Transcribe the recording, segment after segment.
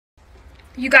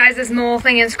You guys, this mole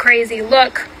thing is crazy.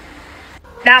 Look.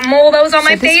 That mole that was on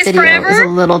my face forever. Is a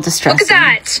little distressing. Look at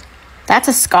that. That's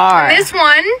a scar. This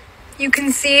one, you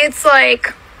can see it's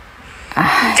like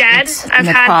dead. I've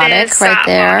had this right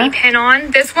there. bobby pin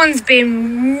on. This one's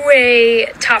been way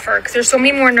tougher because there's so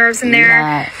many more nerves in there.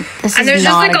 Yeah, this and is there's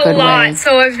not just like a a good lot. way.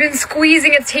 So I've been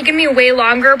squeezing. It's taken me way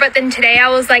longer. But then today I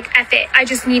was like, F it. I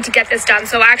just need to get this done.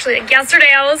 So actually, like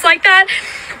yesterday I was like that.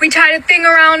 We tied a thing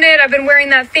around it. I've been wearing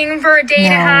that thing for a day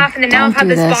and a half. And then now I've had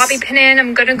this bobby pin in.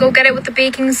 I'm going to go get it with the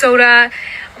baking soda.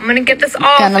 I'm going to get this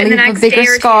off in the next day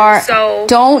or two. So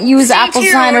don't use apple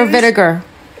cider vinegar.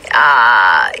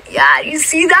 Yeah, you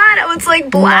see that? Oh, it's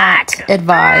like black. Not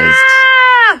advised.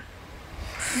 Ah!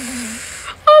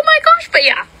 Oh my gosh, but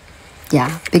yeah.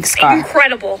 Yeah, big scar.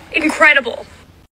 Incredible.